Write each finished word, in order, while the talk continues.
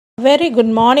Very good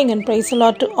morning and praise the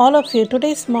Lord to all of you.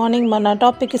 Today's morning mana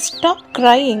topic is stop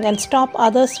crying and stop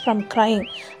others from crying.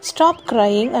 Stop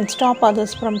crying and stop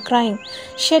others from crying.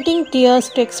 Shedding tears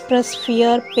to express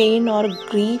fear, pain or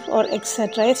grief or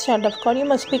etc. As child of God, you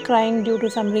must be crying due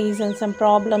to some reasons, some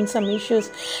problems, some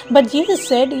issues. But Jesus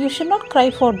said you should not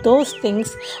cry for those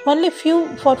things. Only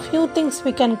for few things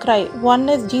we can cry. One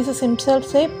is Jesus himself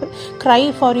said,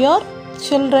 cry for your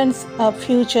children's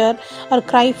future or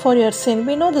cry for your sin.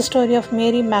 We know the story of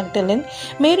Mary Magdalene.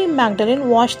 Mary Magdalene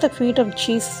washed the feet of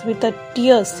Jesus with her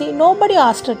tears. See, nobody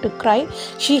asked her to cry.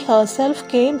 She herself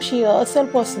came. She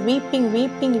herself was weeping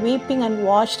and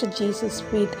washed Jesus'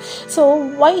 feet. So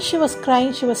why she was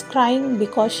crying? She was crying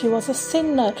because she was a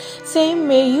sinner. Same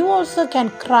way you also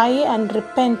can cry and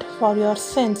repent for your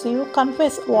sins. You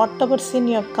confess whatever sin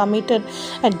you have committed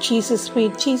at Jesus'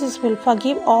 feet. Jesus will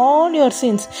forgive all your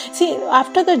sins. See,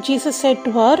 after that Jesus said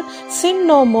to her, sin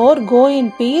no more, go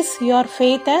in peace, your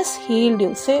faith has healed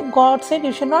you. Say, God said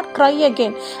you should not cry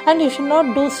again and you should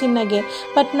not do sin again.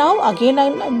 But now again,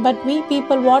 but we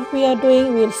people, what we are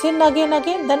doing, we'll sin again,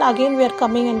 then again we are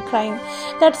coming and crying.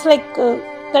 That's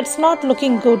that's not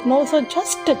looking good. No, so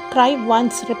just cry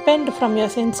once, repent from your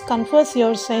sins, confess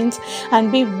your sins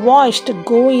and be washed,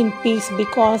 go in peace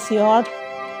because your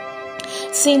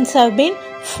sins have been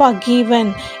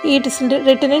forgiven. It is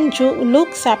written in Luke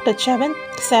chapter 7,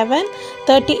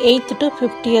 38th to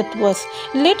 50th verse.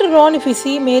 Later on, if you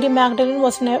see, Mary Magdalene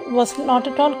was not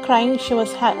at all crying. She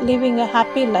was living a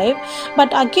happy life.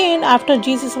 But again, after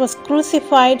Jesus was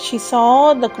crucified, she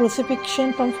saw the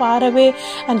crucifixion from far away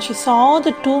and she saw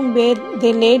the tomb where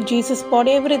they laid Jesus'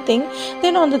 body, everything.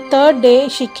 Then on the third day,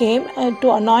 she came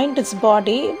to anoint his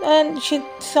body and she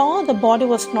saw the body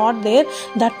was not there.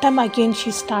 That time again, she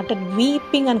started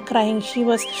weeping and crying.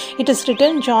 It is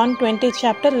written John 20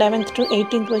 chapter 11th to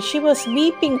 18th verse. She was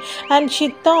weeping and she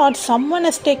thought someone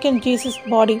has taken Jesus'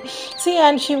 body. See,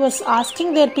 and she was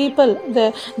asking their people.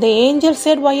 The angel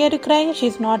said, why are you crying? She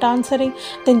is not answering.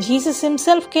 Then Jesus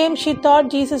himself came. She thought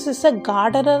Jesus is a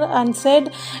gardener and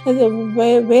said,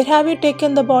 where have you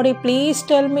taken the body? Please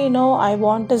tell me. No, I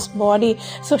want his body.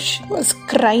 So she was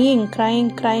crying.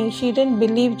 She didn't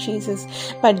believe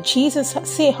Jesus. But Jesus,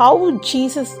 see how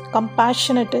Jesus compassionate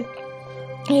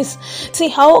is. See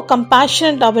how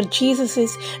compassionate our Jesus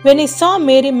is. When he saw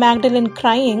Mary Magdalene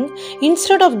crying,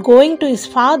 instead of going to his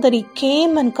father, he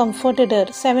came and comforted her.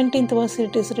 17th verse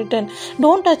it is written,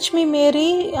 don't touch me,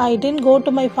 Mary. I didn't go to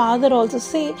my father also.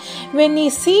 See, when he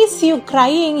sees you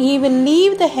crying, he will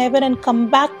leave the heaven and come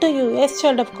back to you. Yes,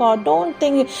 child of God, don't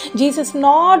think Jesus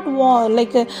not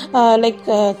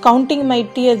counting my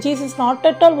tears. Jesus not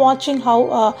at all watching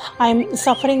how I'm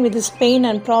suffering with this pain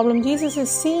and problem. Jesus is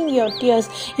seeing your tears.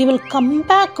 He will come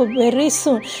back very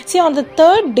soon. See, on the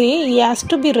third day, he has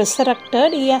to be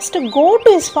resurrected. He has to go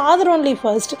to his father only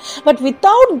first. But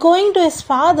without going to his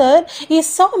father, he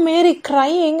saw Mary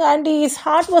crying and his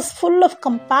heart was full of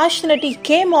compassion. He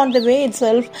came on the way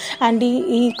itself and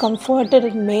he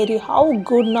comforted Mary. How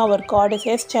good now our God is.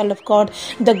 Yes, child of God.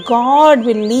 The God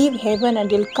will leave heaven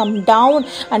and he'll come down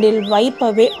and he'll wipe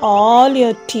away all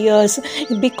your tears.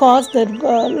 Because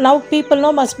now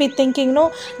people must be thinking,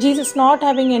 no, Jesus not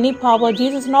having any power.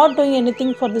 Jesus not doing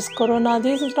anything for this corona.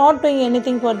 Jesus not doing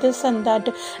anything for this and that.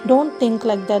 Don't think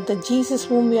like that. The Jesus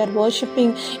whom we are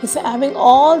worshipping is having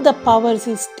all the powers.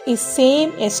 Is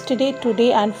same yesterday,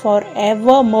 today and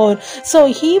forevermore. So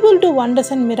he will do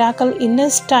wonders and miracle in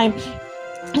his time.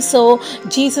 So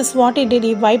Jesus, what he did,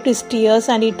 he wiped his tears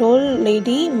and he told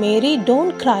lady Mary,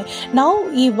 don't cry. Now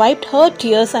he wiped her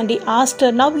tears and he asked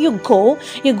her, now you go,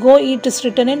 it is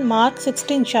written in Mark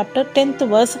 16 chapter 10th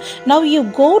verse. Now you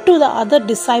go to the other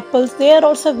disciples. They are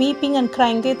also weeping and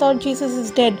crying. They thought Jesus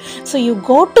is dead. So you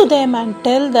go to them and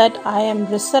tell that I am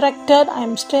resurrected. I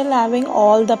am still having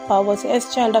all the powers.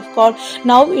 Yes, child of God.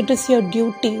 Now it is your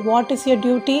duty. What is your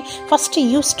duty? First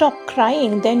you stop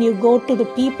crying. Then you go to the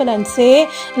people and say,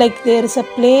 like there is a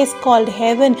place called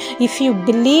heaven. If you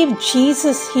believe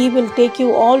Jesus, he will take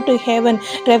you all to heaven.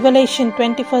 Revelation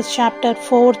 21st chapter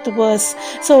 4th verse.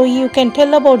 So you can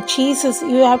tell about Jesus.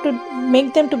 You have to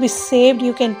make them to be saved.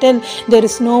 You can tell there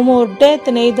is no more death,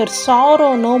 neither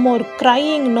sorrow, no more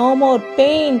crying, no more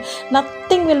pain.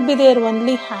 Nothing will be there.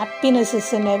 Only happiness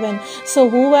is in heaven. So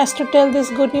who has to tell this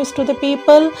good news to the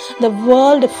people? The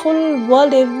world, full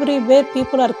world, everywhere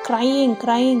people are crying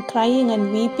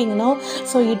and weeping. No,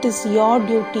 so it is your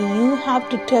duty. You have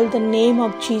to tell the name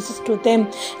of Jesus to them.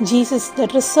 Jesus, the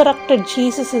resurrected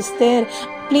Jesus is there.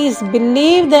 please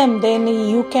believe them. Then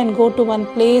you can go to one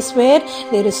place where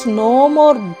there is no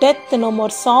more death, no more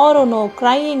sorrow, no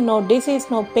crying, no disease,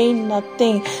 no pain,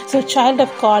 nothing. So child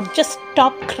of God, just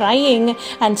stop crying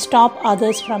and stop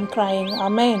others from crying.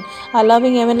 Amen. Our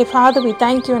loving Heavenly Father, we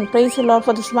thank you and praise you, Lord,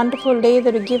 for this wonderful day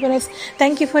that you've given us.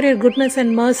 Thank you for your goodness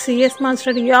and mercy. Yes,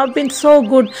 Master, you have been so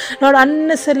good. Lord,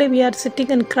 unnecessarily we are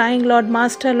sitting and crying, Lord.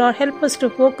 Master, Lord, help us to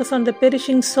focus on the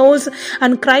perishing souls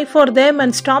and cry for them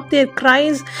and stop their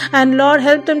cries. And Lord,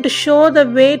 help them to show the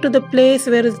way to the place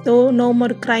where is no more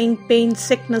crying, pain,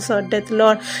 sickness or death.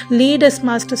 Lord, lead us,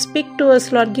 Master. Speak to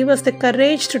us, Lord. Give us the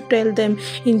courage to tell them.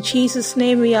 In Jesus'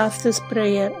 name we ask this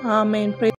prayer. Amen.